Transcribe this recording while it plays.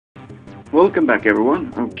Welcome back,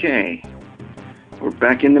 everyone. Okay, we're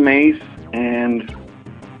back in the maze, and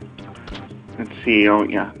let's see. Oh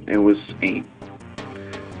yeah, it was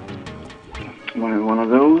one of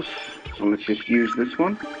those. So let's just use this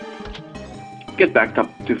one. Get back up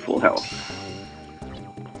to full health.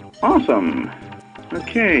 Awesome.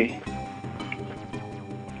 Okay.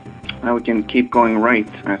 Now we can keep going right,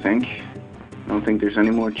 I think. I don't think there's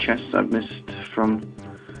any more chests I've missed from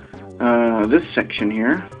this section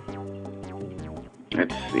here.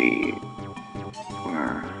 Let's see.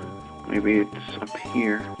 Where? Maybe it's up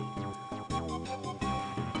here.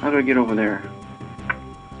 How do I get over there?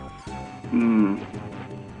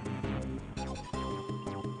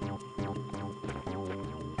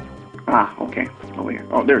 Ah, okay. Over here.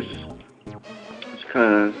 Oh, there's... It's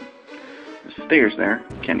because... There's stairs there.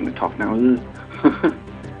 Can't even talk now.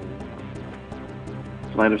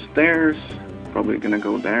 Flight of stairs. Probably gonna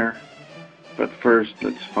go there. But first,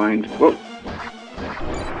 let's find... Whoa!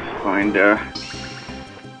 Find,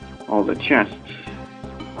 all the chests.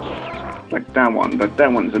 Like that one. But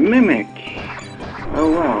that one's a mimic.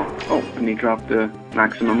 Oh, wow. Oh, and he dropped the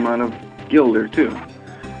maximum amount of gilder, too.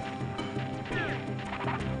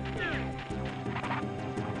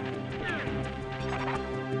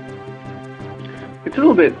 It's a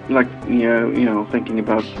little bit like, you know, thinking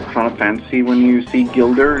about Final Fantasy when you see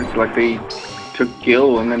Gilder. It's like they took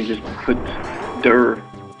Gil and then just put Dur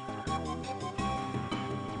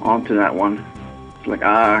onto that one. It's like,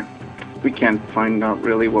 we can't find out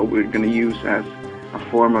really what we're going to use as a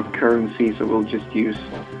form of currency, so we'll just use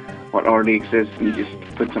what already exists and just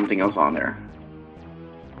put something else on there.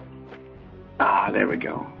 Ah, there we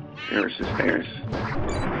go. There's the stairs.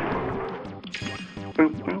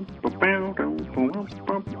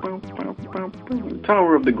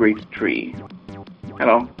 Tower of the Great Tree.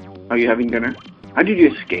 Hello. Are you having dinner? How did you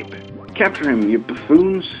escape? Capture him, you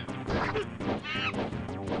buffoons.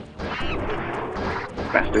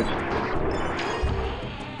 Bastards.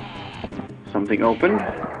 Something open.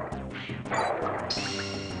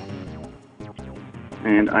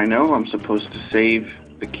 And I know I'm supposed to save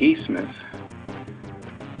the keysmith.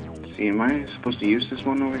 Let's see, am I supposed to use this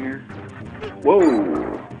one over here?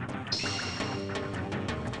 Whoa!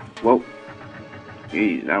 Whoa.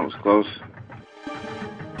 Geez, that was close.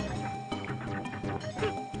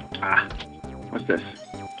 Ah, what's this?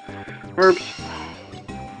 Herbs.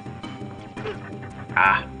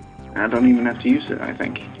 Ah, I don't even have to use it, I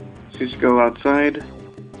think. Let's just go outside.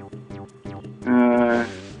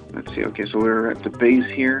 Let's see, okay, so we're at the base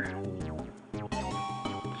here.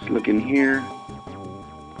 Let's look in here.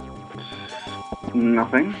 It's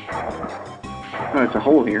nothing. Oh, it's a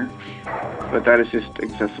hole here. But that is just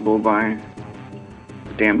accessible by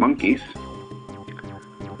the damn monkeys.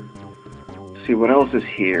 Let's see, what else is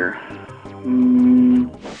here?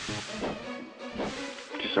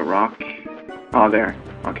 Just a rock. Oh, there.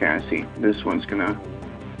 Okay, I see. This one's gonna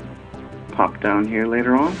pop down here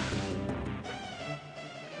later on.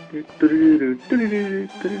 It's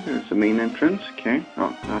the main entrance. Okay.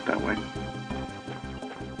 Oh, not that way.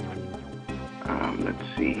 Let's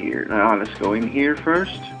see here. Let's go in here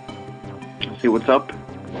first. See what's up.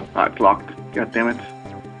 Ah, it's locked. God damn it.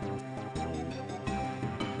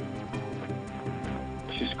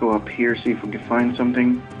 Let's just go up here, see if we can find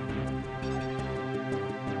something.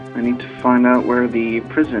 I need to find out where the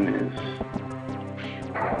prison is.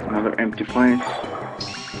 Another empty place.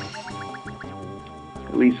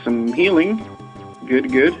 At least some healing.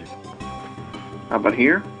 Good, good. How about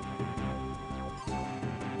here?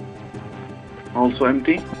 Also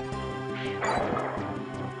empty.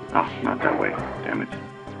 Ah, not that way. Damn it.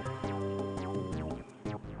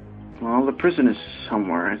 Well, the prison is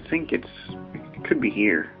somewhere. I think it could be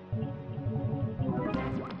here.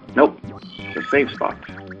 Nope. It's a safe spot.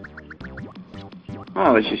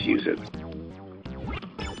 Oh, let's just use it.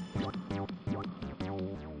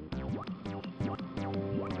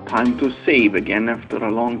 Time to save again after a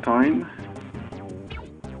long time.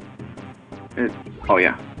 Oh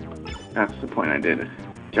yeah. That's the point I did.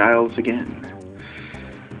 Giles again.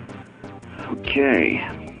 Okay.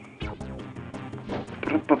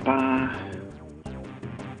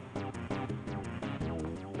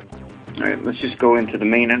 Alright, let's just go into the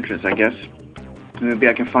main entrance, I guess. Maybe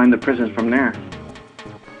I can find the prison from there.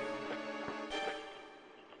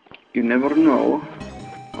 You never know.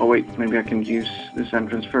 Oh wait, maybe I can use this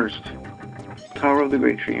entrance first. Tower of the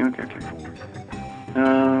Great Tree. Okay, okay.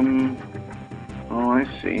 Oh, I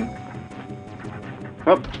see.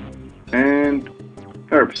 Up. And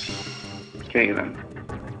herbs. Okay then.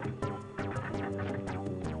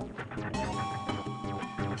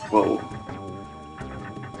 Whoa.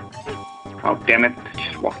 Oh, damn it.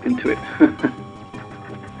 Just just walked into it.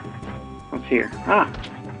 What's here? Ah!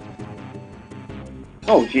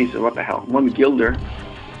 Oh, Jesus, what the hell? One gilder.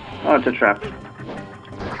 Oh, it's a trap.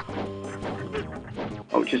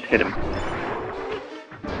 Oh, just hit him.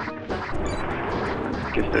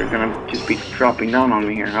 Guess they're gonna just be dropping down on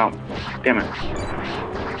me here. Oh, damn it.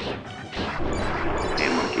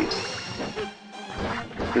 Damn monkeys.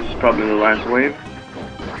 This is probably the last wave.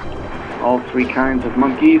 All 3 kinds of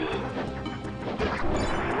monkeys.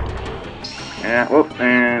 Yeah, whoop,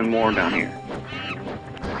 and more down here.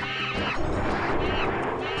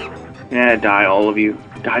 Yeah, die, all of you.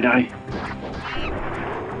 Die, die.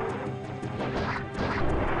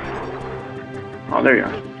 Oh, there you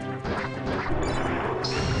are.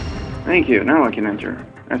 Thank you, now I can enter.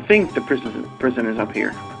 I think the prison is up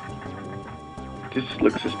here. This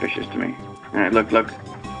looks suspicious to me. Alright, look.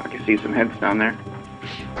 I can see some heads down there.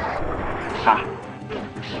 Ha!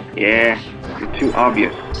 Yeah, you're too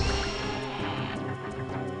obvious.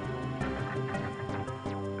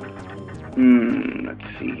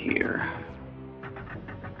 Let's see here.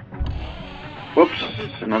 Whoops,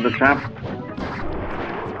 another trap.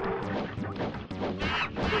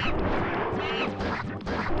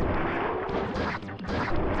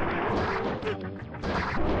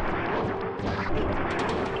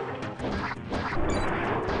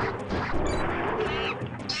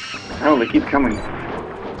 Oh, they keep coming.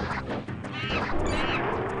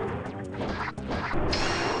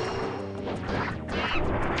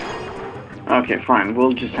 Okay, fine.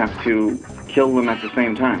 We'll just have to kill them at the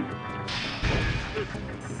same time.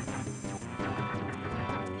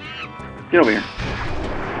 Get over here.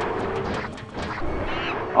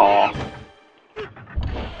 Oh.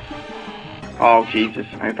 Oh, Jesus.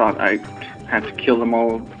 I thought I had to kill them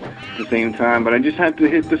all at the same time, but I just had to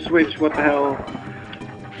hit the switch. What the hell?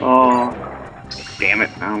 Oh. Damn it.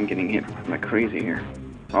 Now I'm getting hit like crazy here.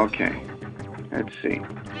 Okay. Let's see.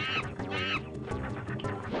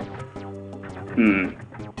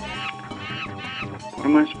 What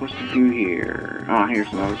am I supposed to do here? Ah,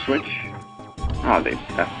 here's another switch. Ah,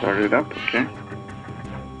 that started it up. Okay.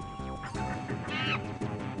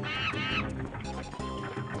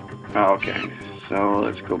 Okay, so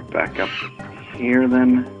let's go back up here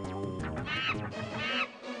then.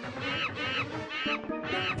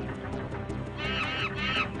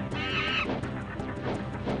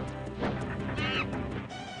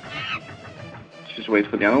 Let's just wait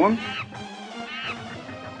for the other one.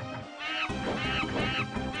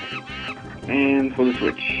 And for the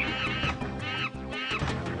switch.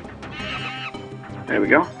 There we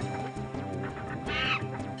go.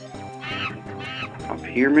 Up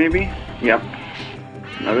here maybe? Yep.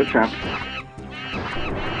 Another trap.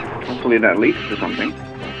 Hopefully that leads to something.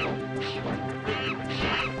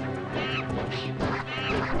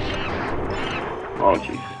 Oh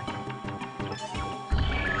jeez.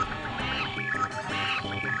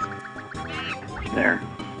 There.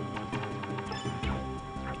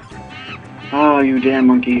 Oh, you damn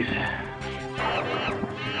monkeys.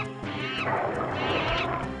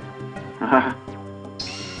 Haha.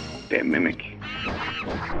 Damn mimic.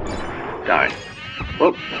 Die.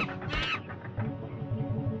 Whoop.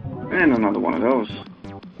 And another one of those.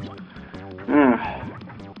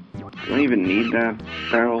 Do I even need that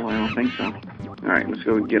barrel? I don't think so. Alright, let's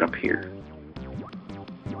go get up here.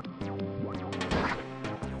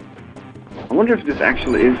 I wonder if this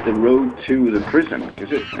actually is the road to the prison,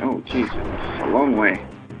 because it... Oh, jeez, it's a long way.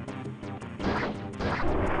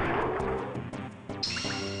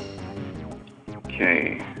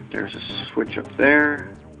 Okay, there's a switch up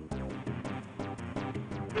there.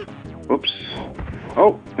 Whoops.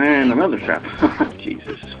 Oh, and another trap.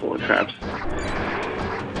 Jesus, it's full of traps.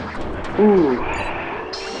 Ooh.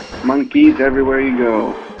 Monkeys everywhere you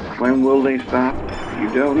go. When will they stop? You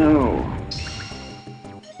don't know.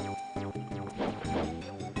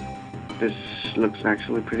 This looks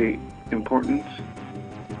actually pretty important.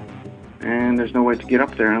 And there's no way to get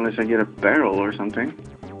up there unless I get a barrel or something.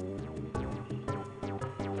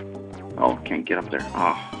 Oh, can't get up there.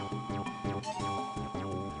 Ah.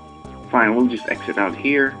 Fine, we'll just exit out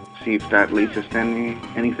here. See if that leads us to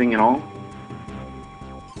anything at all.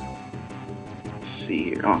 Let's see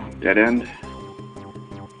here. Oh, dead end.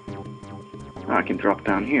 Oh, I can drop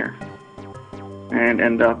down here. And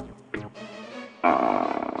end up...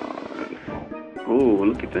 Oh,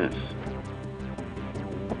 look at this.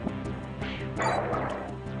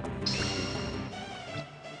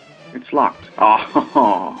 It's locked.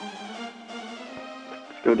 Oh.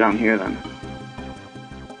 Let's go down here then.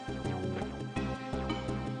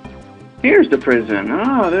 Here's the prison.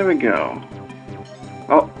 Oh, there we go.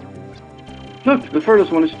 Oh. Look, the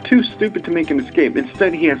furthest one is too stupid to make an escape.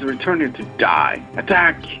 Instead, he has returned here to die.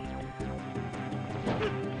 Attack!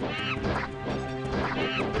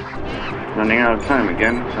 Running out of time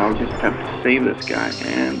again, so I'll just have to save this guy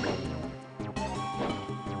and...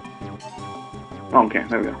 Okay,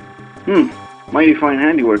 there we go. Mighty fine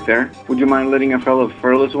handiwork there. Would you mind letting a fellow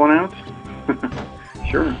furless one out?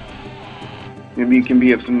 Sure. Maybe you can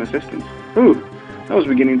be of some assistance. Ooh, I was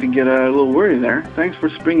beginning to get a little worried there. Thanks for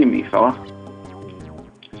springing me, fella.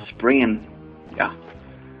 Springing. Yeah.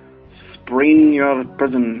 Springing you out of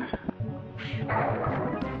prison.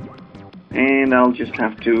 And I'll just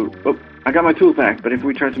have to... Oh, I got my tool pack, but if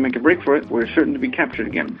we try to make a break for it, we're certain to be captured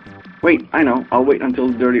again. Wait, I know. I'll wait until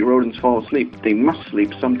the dirty rodents fall asleep. They must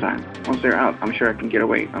sleep sometime. Once they're out, I'm sure I can get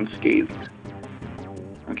away unscathed.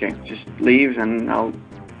 Okay, just leave and I'll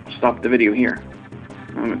stop the video here.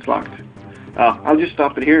 It's locked. I'll just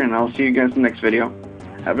stop it here and I'll see you guys in the next video.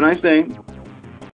 Have a nice day.